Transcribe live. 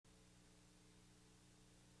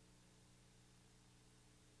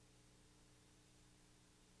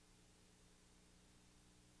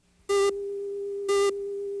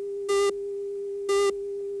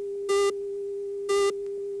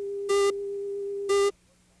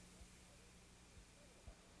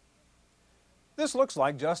This looks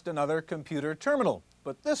like just another computer terminal,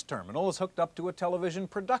 but this terminal is hooked up to a television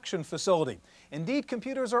production facility. Indeed,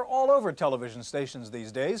 computers are all over television stations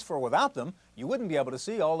these days, for without them, you wouldn't be able to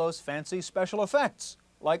see all those fancy special effects,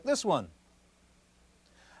 like this one.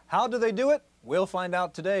 How do they do it? We'll find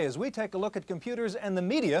out today as we take a look at computers and the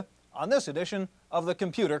media on this edition of the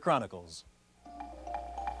Computer Chronicles.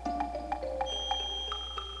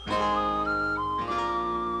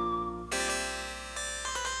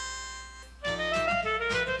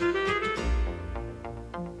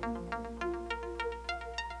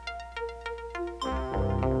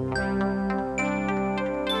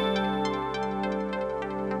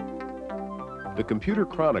 The Computer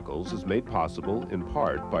Chronicles is made possible in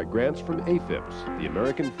part by grants from AFIPS, the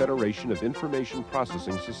American Federation of Information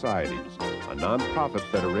Processing Societies, a non-profit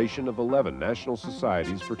federation of 11 national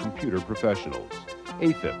societies for computer professionals.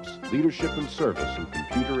 AFIPS, Leadership and Service in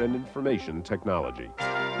Computer and Information Technology.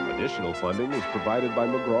 Additional funding is provided by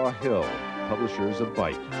McGraw-Hill, publishers of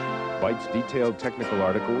Byte. Byte's detailed technical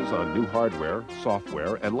articles on new hardware,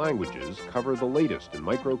 software, and languages cover the latest in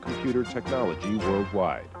microcomputer technology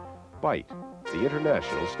worldwide. Byte, the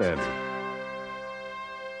international standard.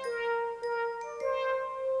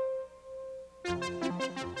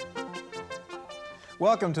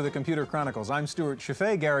 Welcome to the Computer Chronicles. I'm Stuart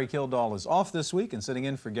Chaffee. Gary Kildall is off this week, and sitting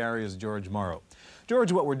in for Gary is George Morrow.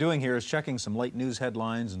 George, what we're doing here is checking some late news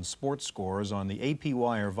headlines and sports scores on the AP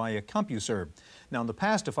Wire via CompuServe. Now, in the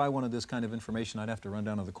past, if I wanted this kind of information, I'd have to run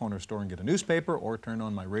down to the corner store and get a newspaper or turn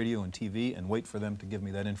on my radio and TV and wait for them to give me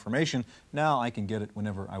that information. Now I can get it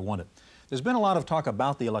whenever I want it. There's been a lot of talk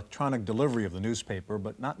about the electronic delivery of the newspaper,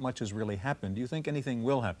 but not much has really happened. Do you think anything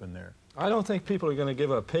will happen there? I don't think people are going to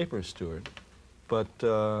give up paper, Stuart. But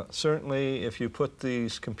certainly, if you put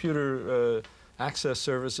these computer access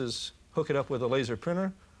services, hook it up with a laser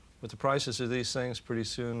printer, with the prices of these things, pretty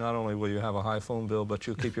soon, not only will you have a high phone bill, but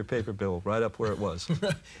you'll keep your paper bill right up where it was.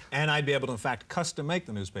 And I'd be able to, in fact, custom make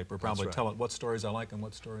the newspaper, probably right. Tell it what stories I like and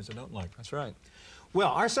what stories I don't like. That's right.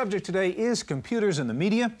 Well, our subject today is computers in the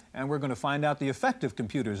media, and we're going to find out the effect of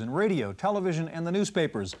computers in radio, television, and the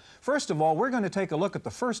newspapers. First of all, we're going to take a look at the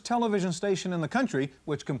first television station in the country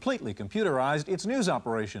which completely computerized its news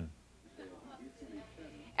operation.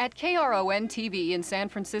 At KRON-TV in San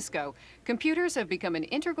Francisco, computers have become an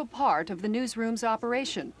integral part of the newsroom's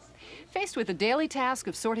operation. Faced with the daily task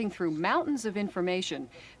of sorting through mountains of information,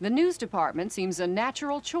 the news department seems a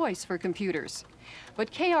natural choice for computers. But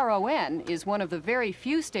KRON is one of the very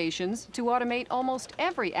few stations to automate almost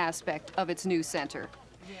every aspect of its news center.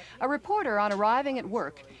 A reporter on arriving at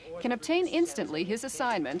work can obtain instantly his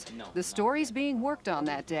assignment, the stories being worked on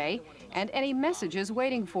that day, and any messages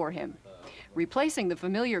waiting for him. Replacing the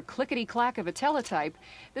familiar clickety-clack of a teletype,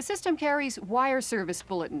 the system carries wire service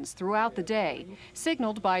bulletins throughout the day,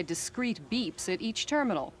 signaled by discrete beeps at each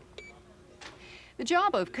terminal. The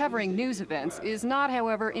job of covering news events is not,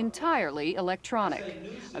 however, entirely electronic.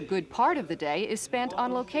 A good part of the day is spent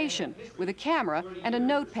on location, with a camera and a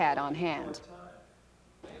notepad on hand.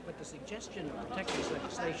 But the suggestion of protecting this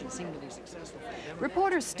legislation seemed to be successful.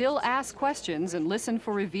 Reporters still ask questions and listen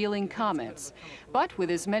for revealing comments. But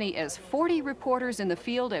with as many as 40 reporters in the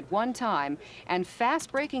field at one time and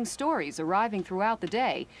fast-breaking stories arriving throughout the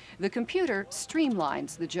day, the computer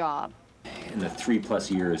streamlines the job. In the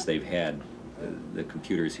 3+ years they've had the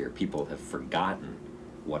computers here, people have forgotten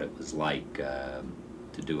what it was like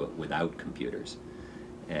to do it without computers.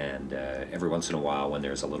 And every once in a while, when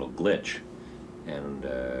there's a little glitch, and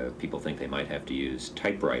people think they might have to use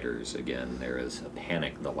typewriters again, there is a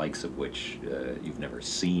panic the likes of which you've never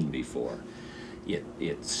seen before.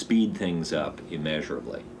 It speed things up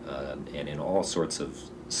immeasurably, and in all sorts of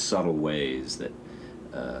subtle ways that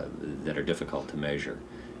are difficult to measure.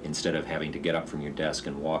 Instead of having to get up from your desk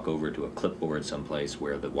and walk over to a clipboard someplace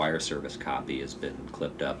where the wire service copy has been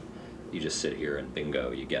clipped up, you just sit here and bingo,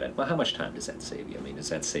 you get it. Well, how much time does that save you? I mean, does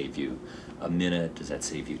that save you a minute? Does that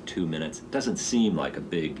save you 2 minutes? It doesn't seem like a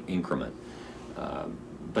big increment,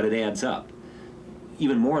 but it adds up.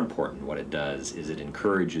 Even more important, what it does is it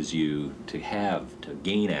encourages you to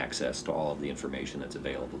gain access to all of the information that's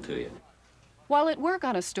available to you. While at work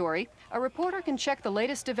on a story, a reporter can check the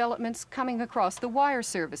latest developments coming across the wire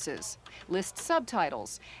services, list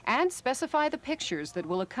subtitles, and specify the pictures that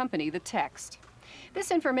will accompany the text. This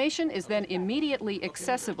information is then immediately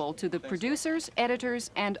accessible to the producers, editors,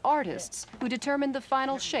 and artists who determine the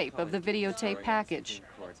final shape of the videotape package.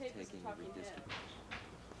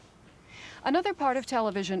 Another part of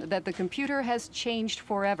television that the computer has changed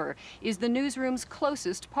forever is the newsroom's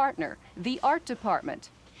closest partner, the art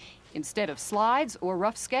department. Instead of slides or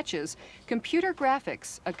rough sketches, computer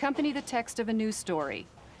graphics accompany the text of a news story.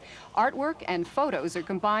 Artwork and photos are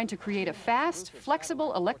combined to create a fast,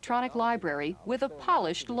 flexible electronic library with a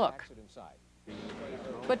polished look.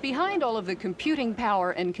 But behind all of the computing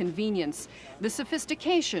power and convenience, the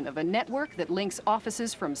sophistication of a network that links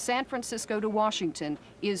offices from San Francisco to Washington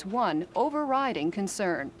is one overriding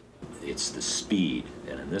concern. It's the speed,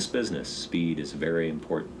 and in this business, speed is very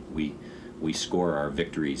important. We score our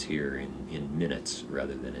victories here in minutes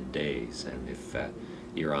rather than in days, and if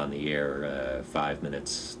you're on the air 5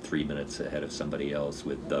 minutes, 3 minutes ahead of somebody else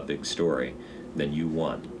with the big story, then you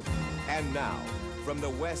won. And now, from the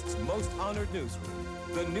West's most honored newsroom,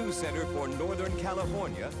 the news center for Northern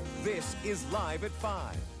California, this is Live at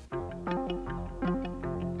 5.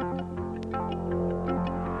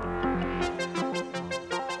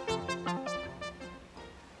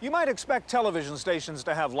 You might expect television stations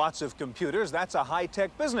to have lots of computers. That's a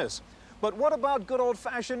high-tech business. But what about good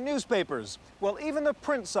old-fashioned newspapers? Well, even the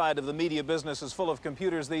print side of the media business is full of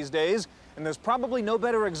computers these days, and there's probably no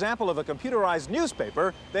better example of a computerized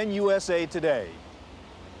newspaper than USA Today.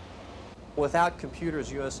 Without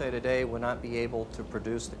computers, USA Today would not be able to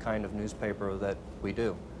produce the kind of newspaper that we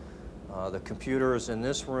do. The computers in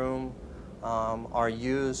this room are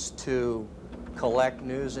used to collect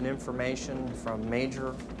news and information from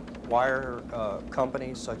major wire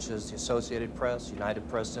companies such as the Associated Press, United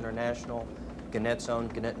Press International, Gannett's own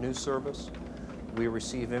Gannett News Service. We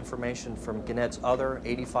receive information from Gannett's other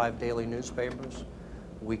 85 daily newspapers.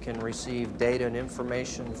 We can receive data and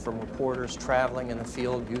information from reporters traveling in the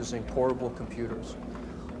field using portable computers.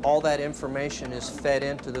 All that information is fed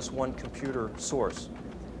into this one computer source.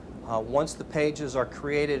 Once the pages are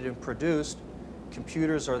created and produced,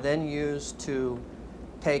 computers are then used to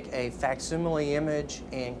take a facsimile image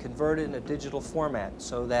and convert it into digital format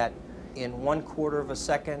so that in 1/4 of a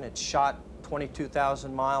second it's shot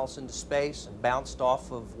 22,000 miles into space and bounced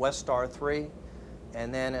off of West Star 3,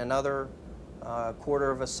 and then another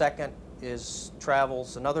 1/4 of a second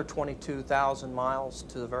travels another 22,000 miles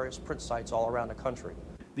to the various print sites all around the country.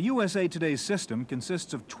 The USA Today system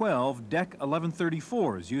consists of 12 DEC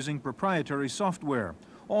 1134s using proprietary software.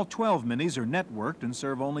 All 12 minis are networked and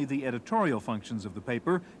serve only the editorial functions of the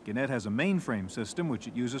paper. Gannett has a mainframe system which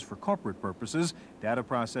it uses for corporate purposes, data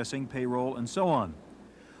processing, payroll, and so on.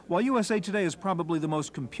 While USA Today is probably the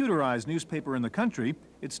most computerized newspaper in the country,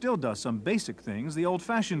 it still does some basic things the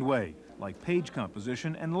old-fashioned way, like page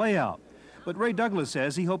composition and layout. But Ray Douglas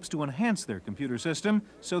says he hopes to enhance their computer system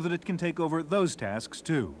so that it can take over those tasks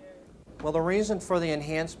too. Well, the reason for the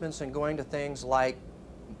enhancements and going to things like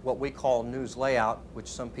what we call news layout, which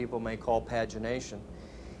some people may call pagination,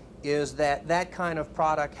 is that that kind of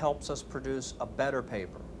product helps us produce a better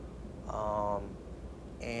paper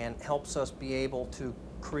and helps us be able to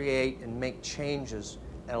create and make changes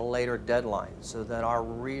at a later deadline so that our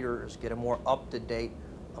readers get a more up-to-date,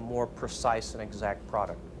 a more precise and exact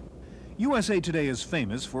product. USA Today is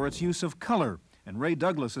famous for its use of color, and Ray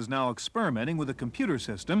Douglas is now experimenting with a computer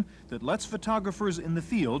system that lets photographers in the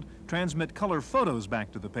field transmit color photos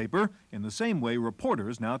back to the paper in the same way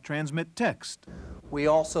reporters now transmit text. We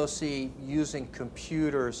also see using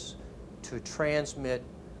computers to transmit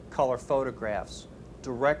color photographs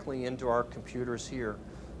directly into our computers here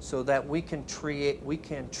so that we can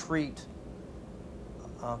treat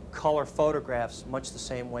color photographs much the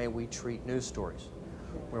same way we treat news stories,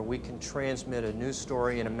 where we can transmit a news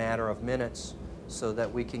story in a matter of minutes so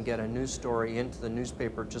that we can get a news story into the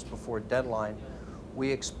newspaper just before deadline. We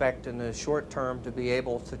expect in the short term to be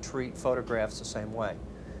able to treat photographs the same way,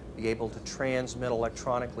 be able to transmit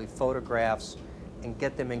electronically photographs and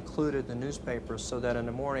get them included in the newspapers so that in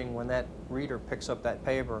the morning when that reader picks up that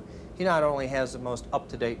paper, he not only has the most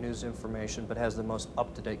up-to-date news information, but has the most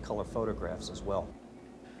up-to-date color photographs as well.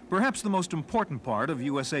 Perhaps the most important part of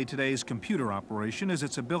USA Today's computer operation is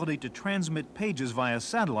its ability to transmit pages via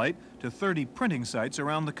satellite to 30 printing sites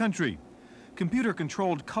around the country.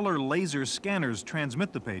 Computer-controlled color laser scanners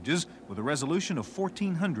transmit the pages with a resolution of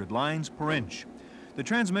 1,400 lines per inch. The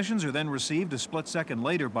transmissions are then received a split second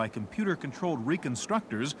later by computer-controlled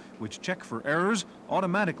reconstructors, which check for errors,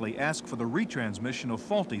 automatically ask for the retransmission of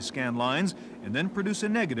faulty scan lines, and then produce a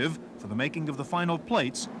negative for the making of the final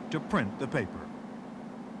plates to print the paper.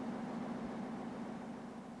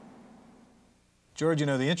 George, you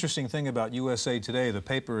know, the interesting thing about USA Today, the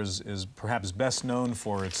paper is perhaps best known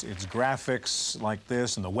for its graphics like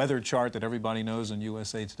this and the weather chart that everybody knows in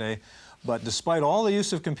USA Today. But despite all the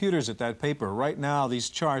use of computers at that paper, right now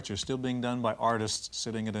these charts are still being done by artists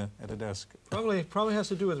sitting at a desk. Probably has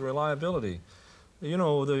to do with reliability. You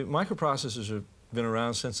know, the microprocessors have been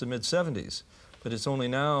around since the mid-'70s, but it's only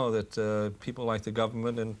now that people like the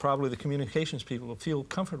government and probably the communications people feel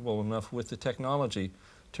comfortable enough with the technology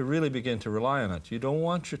to really begin to rely on it. You don't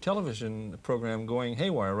want your television program going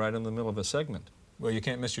haywire right in the middle of a segment. Well, you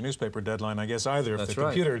can't miss your newspaper deadline, I guess, either, if the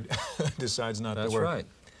computer decides not to work. That's right.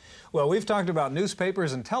 Well, we've talked about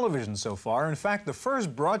newspapers and television so far. In fact, the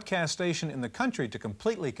first broadcast station in the country to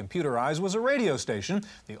completely computerize was a radio station,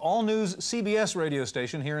 the all-news CBS radio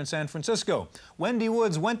station here in San Francisco. Wendy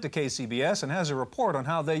Woods went to KCBS and has a report on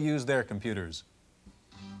how they use their computers.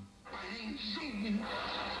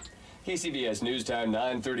 KCBS News Time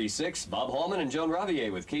 9:36. Bob Hallman and Joan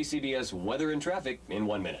Ravier with KCBS Weather and Traffic in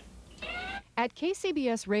 1 minute. At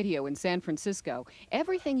KCBS Radio in San Francisco,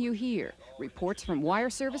 everything you hear, reports from wire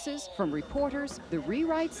services, from reporters, the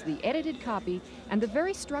rewrites, the edited copy, and the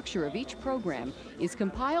very structure of each program is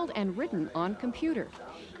compiled and written on computer.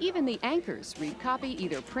 Even the anchors read copy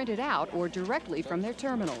either printed out or directly from their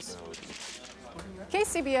terminals.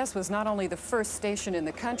 KCBS was not only the first station in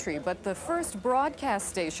the country, but the first broadcast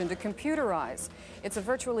station to computerize. It's a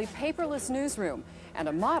virtually paperless newsroom and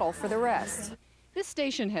a model for the rest. This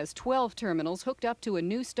station has 12 terminals hooked up to a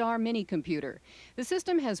New Star mini computer. The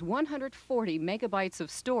system has 140 megabytes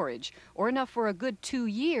of storage, or enough for a good 2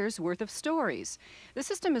 years' worth of stories. The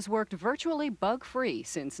system has worked virtually bug-free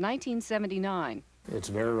since 1979. It's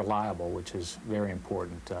very reliable, which is very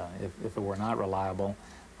important. If it were not reliable,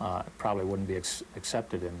 it probably wouldn't be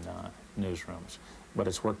accepted in newsrooms. But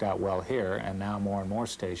it's worked out well here, and now more and more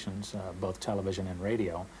stations, both television and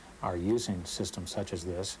radio, are using systems such as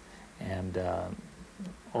this. And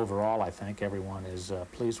overall, I think everyone is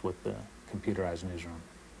pleased with the computerized newsroom.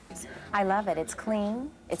 I love it. It's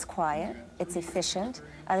clean, it's quiet, it's efficient.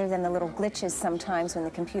 Other than the little glitches sometimes when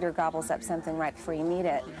the computer gobbles up something right before you need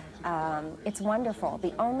it, it's wonderful.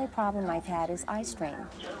 The only problem I've had is eye strain.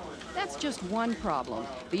 That's just one problem.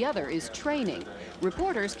 The other is training.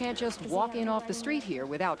 Reporters can't just walk in off the street here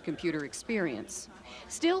without computer experience.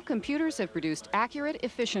 Still, computers have produced accurate,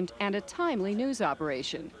 efficient, and a timely news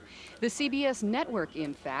operation. The CBS network,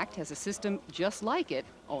 in fact, has a system just like it,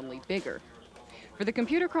 only bigger. For the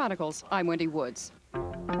Computer Chronicles, I'm Wendy Woods.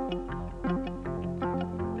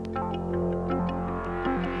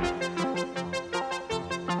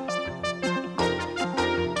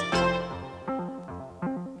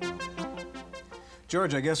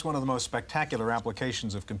 George, I guess one of the most spectacular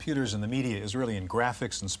applications of computers in the media is really in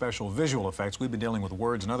graphics and special visual effects. We've been dealing with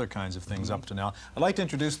words and other kinds of things up to now. I'd like to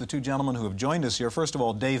introduce the two gentlemen who have joined us here. First of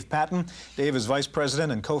all, Dave Patton. Dave is Vice President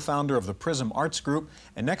and co-founder of the Prism Arts Group.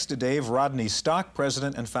 And next to Dave, Rodney Stock,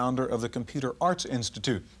 President and founder of the Computer Arts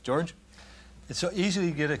Institute. George? It's so easy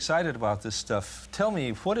to get excited about this stuff. Tell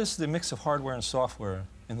me, what is the mix of hardware and software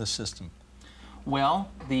in this system? Well,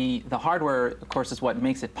 the hardware, of course, is what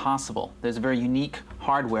makes it possible. There's a very unique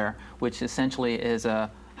hardware, which essentially is a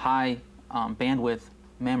high bandwidth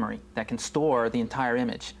memory that can store the entire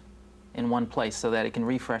image in one place so that it can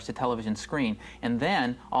refresh the television screen. And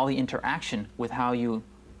then all the interaction with how you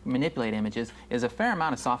manipulate images is a fair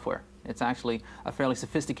amount of software. It's actually a fairly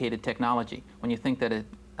sophisticated technology. When you think that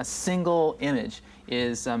a single image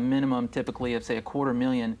is a minimum typically of, say,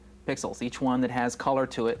 250,000 pixels, each one that has color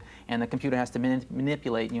to it, and the computer has to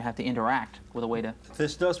manipulate, and you have to interact with a way to...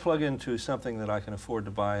 This does plug into something that I can afford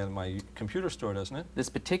to buy in my computer store, doesn't it? This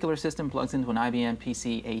particular system plugs into an IBM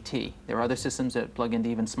PC AT. There are other systems that plug into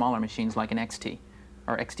even smaller machines like an XT,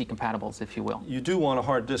 or XT compatibles, if you will. You do want a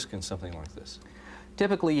hard disk in something like this?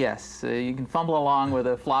 Typically, yes. You can fumble along with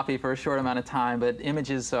a floppy for a short amount of time, but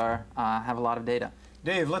images have a lot of data.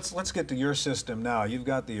 Dave, let's get to your system now. You've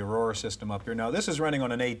got the Aurora system up here. Now, this is running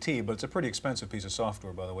on an AT, but it's a pretty expensive piece of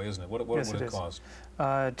software, by the way, isn't it? What would it cost?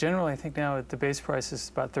 Generally, I think now the base price is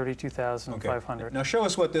about $32,500. Okay. Now, show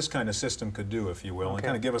us what this kind of system could do, if you will, and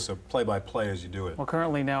kind of give us a play-by-play as you do it. Well,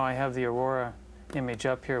 currently now I have the Aurora image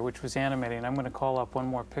up here, which was animating. I'm going to call up one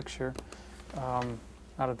more picture out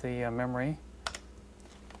of the memory.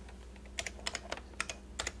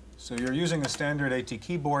 So you're using a standard AT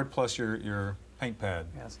keyboard plus your paint pad.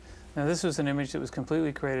 Yes. Now this was an image that was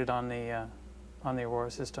completely created on the Aurora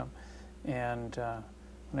system, and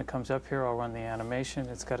when it comes up here, I'll run the animation.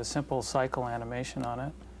 It's got a simple cycle animation on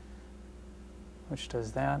it, which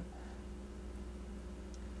does that.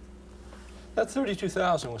 That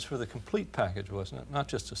 $32,000 was for the complete package, wasn't it? Not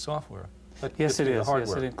just the software. Yes, it is.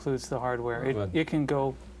 Yes, it includes the hardware. It can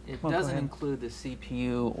go. It doesn't include the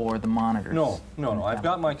CPU or the monitors. No. I've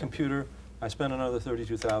got my computer. I spent another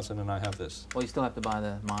 $32,000 and I have this. Well, you still have to buy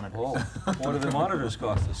the monitors. Oh, what do the monitors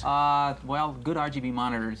cost us? Well, good RGB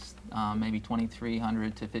monitors, maybe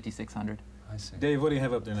 $2,300 to $5,600. I see. Dave, what do you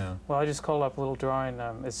have up there now? Well, I just called up a little drawing,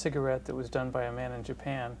 a cigarette that was done by a man in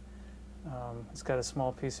Japan. It's got a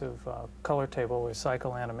small piece of color table with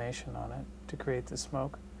cycle animation on it to create the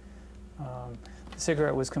smoke. The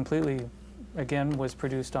cigarette was completely, again, was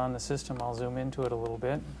produced on the system. I'll zoom into it a little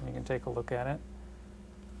bit. You can take a look at it.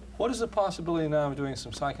 What is the possibility now of doing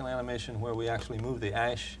some cycle animation where we actually move the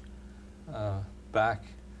ash back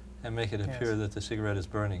and make it appear that the cigarette is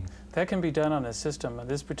burning? That can be done on a system.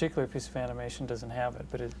 This particular piece of animation doesn't have it,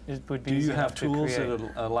 but it would be Do easy you have enough to tools create.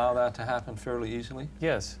 that allow that to happen fairly easily?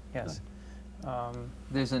 Yes, yes.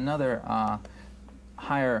 There's another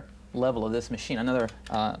higher level of this machine, another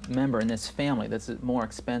member in this family that's more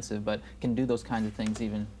expensive but can do those kinds of things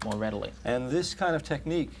even more readily. And this kind of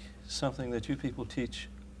technique is something that you people teach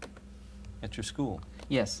at your school?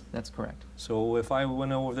 Yes, that's correct. So if I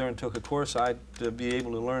went over there and took a course, I'd be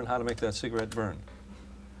able to learn how to make that cigarette burn?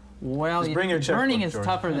 Well, Just bring your checkbook, burning is George.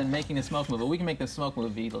 tougher than making the smoke move, but we can make the smoke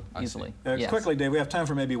move easily. Yes. Quickly, Dave, we have time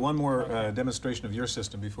for maybe one more demonstration of your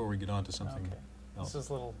system before we get on to something else. This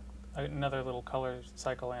is another little color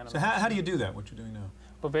cycle animation. So how do you do that, what you're doing now?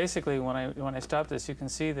 Well, basically, when I stop this, you can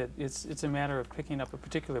see that it's a matter of picking up a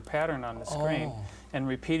particular pattern on the screen and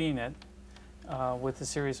repeating it with a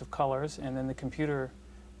series of colors, and then the computer,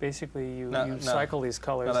 basically, you cycle these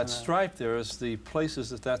colors. Now that stripe there is the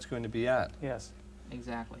places that that's going to be at. Yes.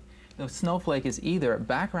 Exactly. The snowflake is either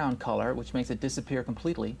background color, which makes it disappear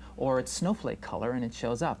completely, or it's snowflake color and it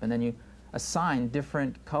shows up, and then you assign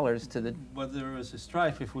different colors to the... But there is a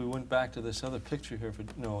stripe. If we went back to this other picture here,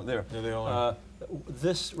 there they all are.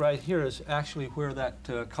 This right here is actually where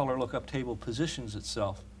that color lookup table positions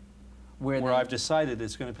itself. Where I've decided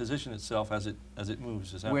it's going to position itself as it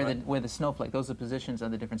moves. Is that right? Where the snowflake, those are positions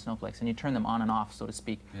of the different snowflakes, and you turn them on and off, so to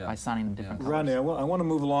speak, by assigning them different colors. Rodney, I want to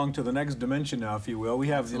move along to the next dimension now, if you will. We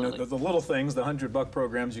have the little things, the $100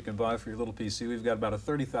 programs you can buy for your little PC. We've got about a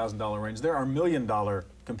 $30,000 range. There are $1 million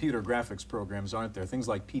computer graphics programs, aren't there? Things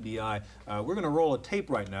like PDI. We're going to roll a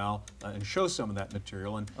tape right now and show some of that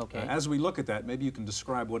material. And as we look at that, maybe you can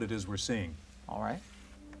describe what it is we're seeing. All right.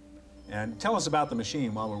 And tell us about the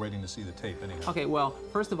machine while we're waiting to see the tape, anyhow. Okay, well,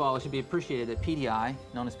 first of all, it should be appreciated that PDI,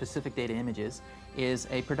 known as Pacific Data Images, is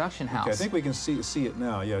a production house. Okay, I think we can see it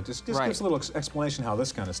now. Yeah, just give us a little explanation how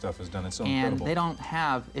this kind of stuff is done. It's so incredible. And they don't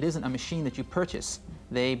have, it isn't a machine that you purchase.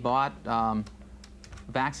 They bought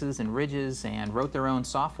Vaxes and Ridges and wrote their own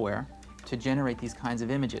software to generate these kinds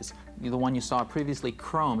of images. The one you saw previously,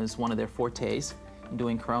 Chrome, is one of their fortes. In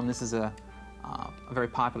doing Chrome, this is a very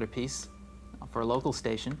popular piece for a local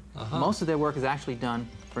station. Most of their work is actually done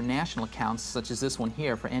for national accounts, such as this one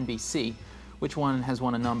here for NBC, which one has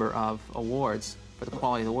won a number of awards for the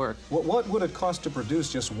quality of the work. What would it cost to produce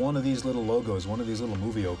just one of these little logos, one of these little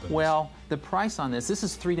movie openings? Well, the price on this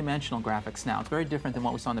is three-dimensional graphics now. It's very different than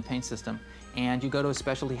what we saw in the paint system. And you go to a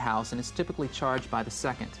specialty house, and it's typically charged by the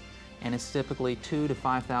second. And it's typically $2,000 to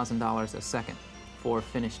 $5,000 a second for a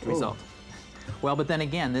finished result. Well, but then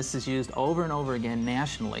again, this is used over and over again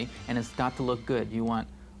nationally, and it's got to look good. You want,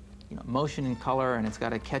 motion and color, and it's got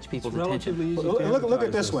to catch people's attention. Easy look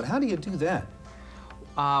at this one. How do you do that?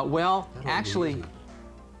 Well, actually,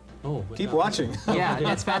 keep watching.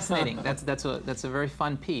 Yeah, it's fascinating. That's a very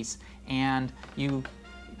fun piece, and you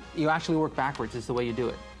actually work backwards. Is the way you do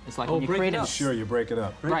it. It's like when you create it. Sure, you break it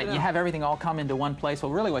up. Right, you have everything all come into one place.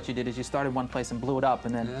 Well, really, what you did is you started one place and blew it up,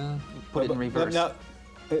 and then put it in reverse. Now,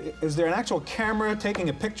 is there an actual camera taking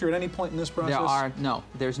a picture at any point in this process?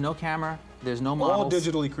 There's no camera, there's no models. All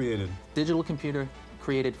digitally created. Digital computer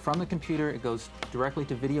created from the computer. It goes directly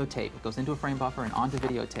to videotape. It goes into a frame buffer and onto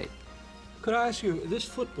videotape. Could I ask you, this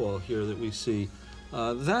football here that we see,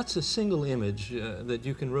 that's a single image that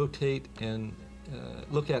you can rotate and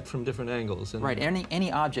look at from different angles. And right,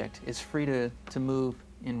 any object is free to move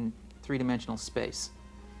in three-dimensional space.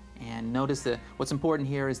 And notice that what's important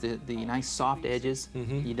here is the nice soft edges.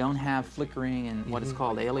 You don't have flickering and what is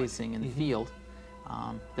called aliasing in the field.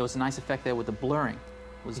 There was a nice effect there with the blurring.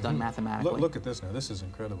 It was done mathematically. Look at this now. This is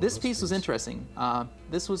incredible. This piece was interesting.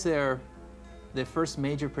 This was their first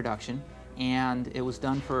major production, and it was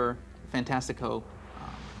done for Fantastico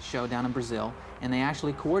show down in Brazil, and they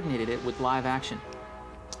actually coordinated it with live action.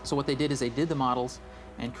 So what they did is they did the models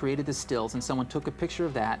and created the stills, and someone took a picture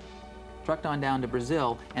of that, trucked on down to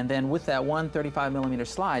Brazil, and then with that one 35mm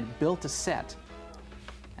slide, built a set.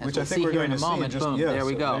 As Which we'll I think we're here going in a to see moment. just, Boom, yes, there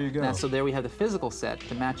we go. There you go. Now, so there we have the physical set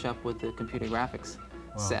to match up with the computer graphics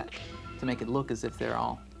set, to make it look as if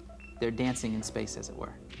they're dancing in space, as it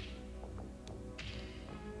were.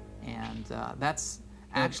 And that's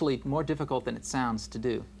actually more difficult than it sounds to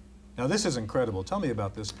do. Now this is incredible. Tell me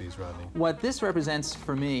about this piece, Rodney. What this represents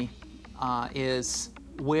for me is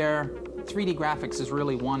where 3D graphics is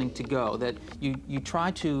really wanting to go, that you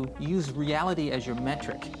try to use reality as your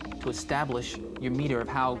metric to establish your meter of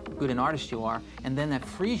how good an artist you are, and then that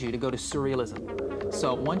frees you to go to surrealism.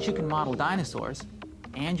 So once you can model dinosaurs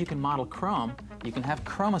and you can model chrome, you can have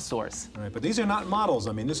chromosaurs. Right, but these are not models.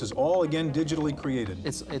 I mean, this is all, again, digitally created.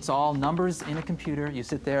 It's all numbers in a computer. You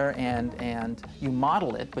sit there and you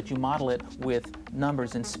model it, but you model it with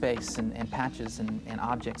numbers in space and patches and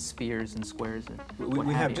objects, spheres and squares. And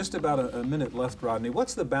we have just about a minute left, Rodney.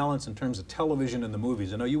 What's the balance in terms of television and the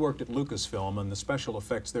movies? I know you worked at Lucasfilm and the special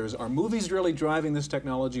effects there. Are movies really driving this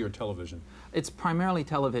technology or television? It's primarily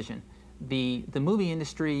television. The movie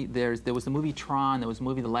industry, there was the movie Tron, there was the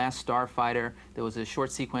movie The Last Starfighter, there was a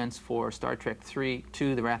short sequence for Star Trek II,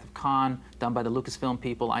 The Wrath of Khan, done by the Lucasfilm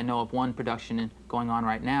people. I know of one production going on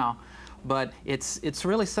right now. But it's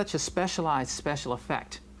really such a specialized special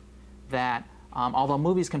effect that although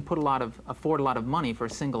movies can afford a lot of money for a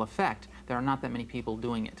single effect, there are not that many people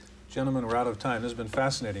doing it. Gentlemen, we're out of time. This has been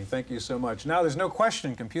fascinating. Thank you so much. Now, there's no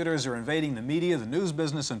question computers are invading the media, the news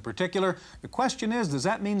business in particular. The question is, does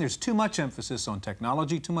that mean there's too much emphasis on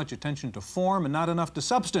technology, too much attention to form, and not enough to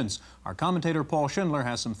substance? Our commentator, Paul Schindler,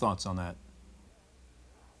 has some thoughts on that.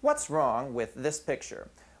 What's wrong with this picture?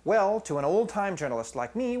 Well, to an old-time journalist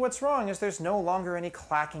like me, what's wrong is there's no longer any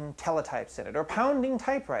clacking teletypes in it, or pounding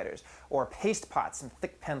typewriters, or paste pots and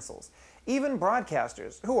thick pencils. Even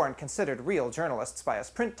broadcasters, who aren't considered real journalists by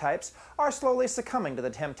us print types, are slowly succumbing to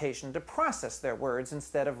the temptation to process their words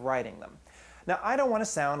instead of writing them. Now, I don't want to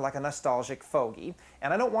sound like a nostalgic fogey,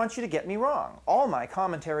 and I don't want you to get me wrong. All my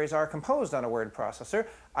commentaries are composed on a word processor.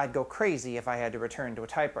 I'd go crazy if I had to return to a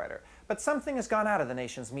typewriter. But something has gone out of the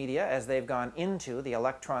nation's media as they've gone into the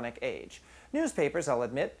electronic age. Newspapers, I'll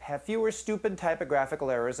admit, have fewer stupid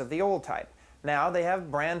typographical errors of the old type. Now they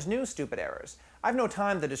have brand new stupid errors. I've no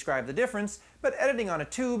time to describe the difference, but editing on a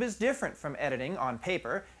tube is different from editing on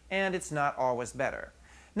paper, and it's not always better.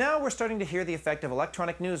 Now we're starting to hear the effect of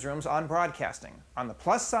electronic newsrooms on broadcasting. On the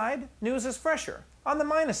plus side, news is fresher. On the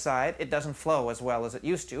minus side, it doesn't flow as well as it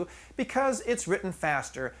used to because it's written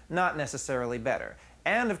faster, not necessarily better.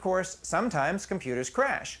 And of course, sometimes computers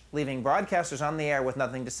crash, leaving broadcasters on the air with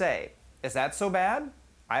nothing to say. Is that so bad?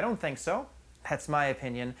 I don't think so. That's my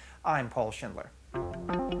opinion. I'm Paul Schindler.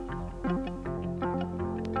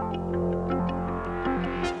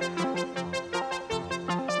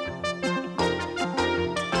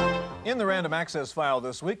 In the Random Access file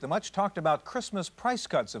this week, the much talked about Christmas price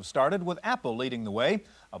cuts have started, with Apple leading the way.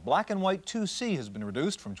 A black and white 2C has been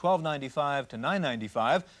reduced from $12.95 to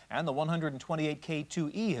 $9.95, and the 128K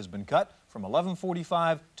 2E has been cut from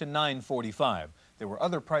 $11.45 to $9.45. There were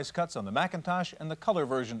other price cuts on the Macintosh and the color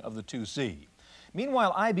version of the 2C.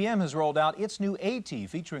 Meanwhile, IBM has rolled out its new AT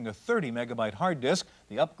featuring a 30-megabyte hard disk.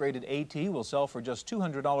 The upgraded AT will sell for just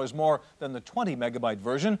 $200 more than the 20-megabyte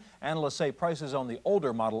version. Analysts say prices on the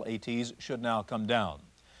older model ATs should now come down.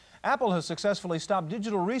 Apple has successfully stopped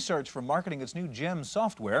digital research from marketing its new GEM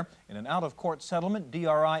software. In an out-of-court settlement,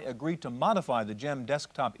 DRI agreed to modify the GEM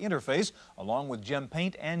desktop interface along with GEM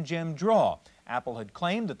Paint and GEM Draw. Apple had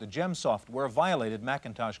claimed that the GEM software violated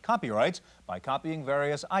Macintosh copyrights by copying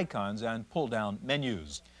various icons and pull-down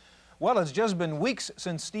menus. Well, it's just been weeks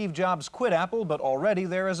since Steve Jobs quit Apple, but already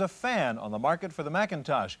there is a fan on the market for the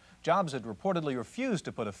Macintosh. Jobs had reportedly refused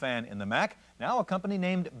to put a fan in the Mac. Now a company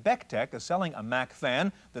named Bectech is selling a Mac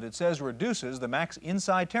fan that it says reduces the Mac's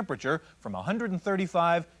inside temperature from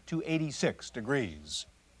 135 to 86 degrees.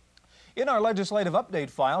 In our legislative update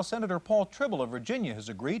file, Senator Paul Tribble of Virginia has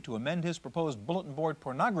agreed to amend his proposed bulletin board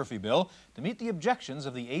pornography bill to meet the objections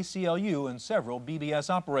of the ACLU and several BBS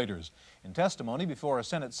operators. In testimony before a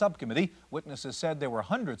Senate subcommittee, witnesses said there were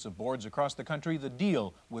hundreds of boards across the country that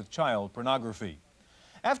deal with child pornography.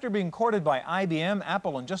 After being courted by IBM,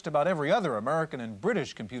 Apple, and just about every other American and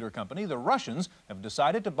British computer company, the Russians have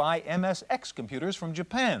decided to buy MSX computers from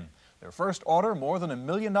Japan. Their first order, more than $1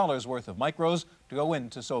 million worth of micros to go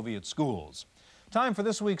into Soviet schools. Time for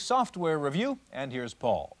this week's software review, and here's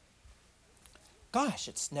Paul. Gosh,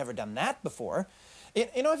 it's never done that before.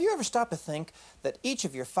 You know, have you ever stopped to think that each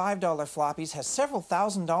of your $5 floppies has several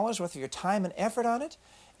 $1,000s worth of your time and effort on it?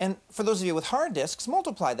 And for those of you with hard disks,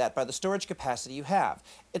 multiply that by the storage capacity you have.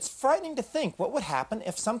 It's frightening to think what would happen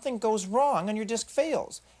if something goes wrong and your disk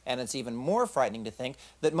fails. And it's even more frightening to think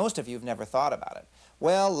that most of you have never thought about it.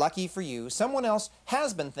 Well, lucky for you, someone else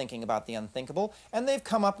has been thinking about the unthinkable, and they've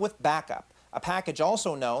come up with Backup, a package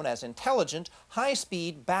also known as intelligent,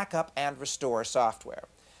 high-speed backup and restore software.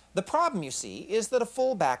 The problem, you see, is that a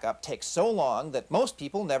full backup takes so long that most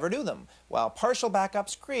people never do them, while partial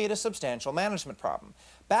backups create a substantial management problem.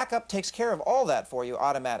 Backup takes care of all that for you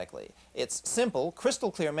automatically. Its simple,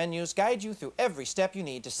 crystal clear menus guide you through every step you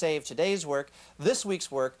need to save today's work, this week's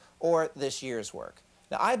work, or this year's work.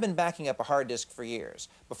 Now, I've been backing up a hard disk for years.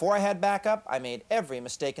 Before I had backup, I made every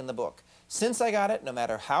mistake in the book. Since I got it, no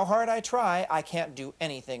matter how hard I try, I can't do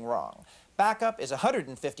anything wrong. Backup is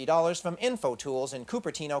 $150 from InfoTools in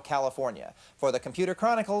Cupertino, California. For the Computer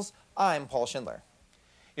Chronicles, I'm Paul Schindler.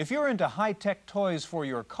 If you're into high-tech toys for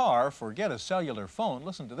your car, forget a cellular phone.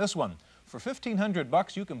 Listen to this one. For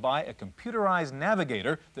 $1,500, you can buy a computerized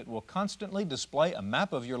navigator that will constantly display a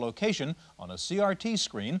map of your location on a CRT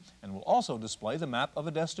screen and will also display the map of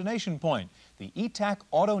a destination point. The eTac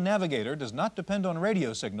Auto Navigator does not depend on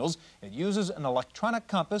radio signals. It uses an electronic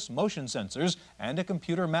compass, motion sensors, and a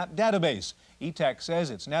computer map database. eTac says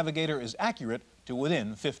its navigator is accurate to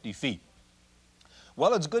within 50 feet.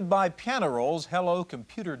 Well, it's goodbye piano rolls, hello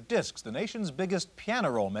computer discs. The nation's biggest piano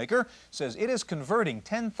roll maker says it is converting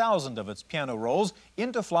 10,000 of its piano rolls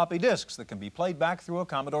into floppy disks that can be played back through a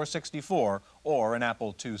Commodore 64 or an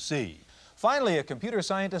Apple IIc. Finally, a computer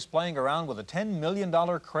scientist playing around with a $10 million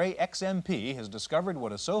Cray XMP has discovered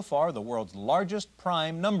what is so far the world's largest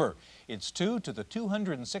prime number. It's 2 to the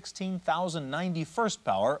 216,091st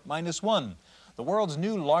power minus 1. The world's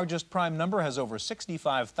new largest prime number has over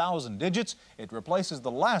 65,000 digits. It replaces the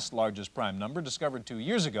last largest prime number discovered 2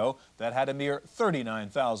 years ago that had a mere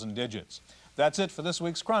 39,000 digits. That's it for this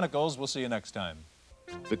week's Chronicles. We'll see you next time.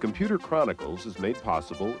 The Computer Chronicles is made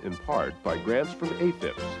possible in part by grants from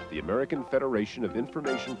AFIPS, the American Federation of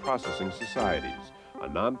Information Processing Societies, a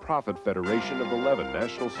nonprofit federation of 11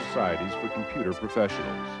 national societies for computer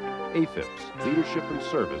professionals. AFIPS, Leadership and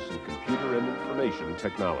Service in Computer and Information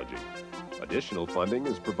Technology. Additional funding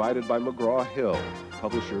is provided by McGraw-Hill,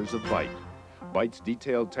 publishers of Byte. Byte's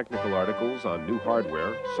detailed technical articles on new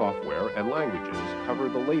hardware, software, and languages cover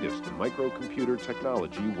the latest in microcomputer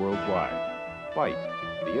technology worldwide. Byte,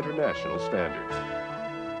 the international standard.